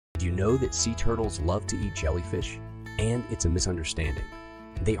Do you know that sea turtles love to eat jellyfish? And it's a misunderstanding.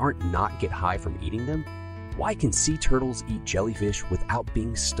 They aren't not get high from eating them. Why can sea turtles eat jellyfish without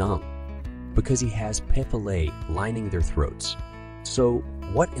being stung? Because he has papillae lining their throats. So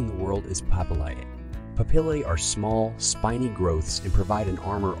what in the world is papillae? Papillae are small, spiny growths and provide an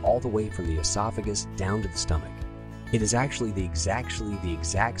armor all the way from the esophagus down to the stomach. It is actually the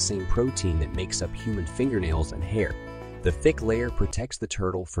exact same protein that makes up human fingernails and hair. The thick layer protects the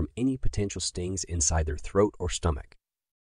turtle from any potential stings inside their throat or stomach.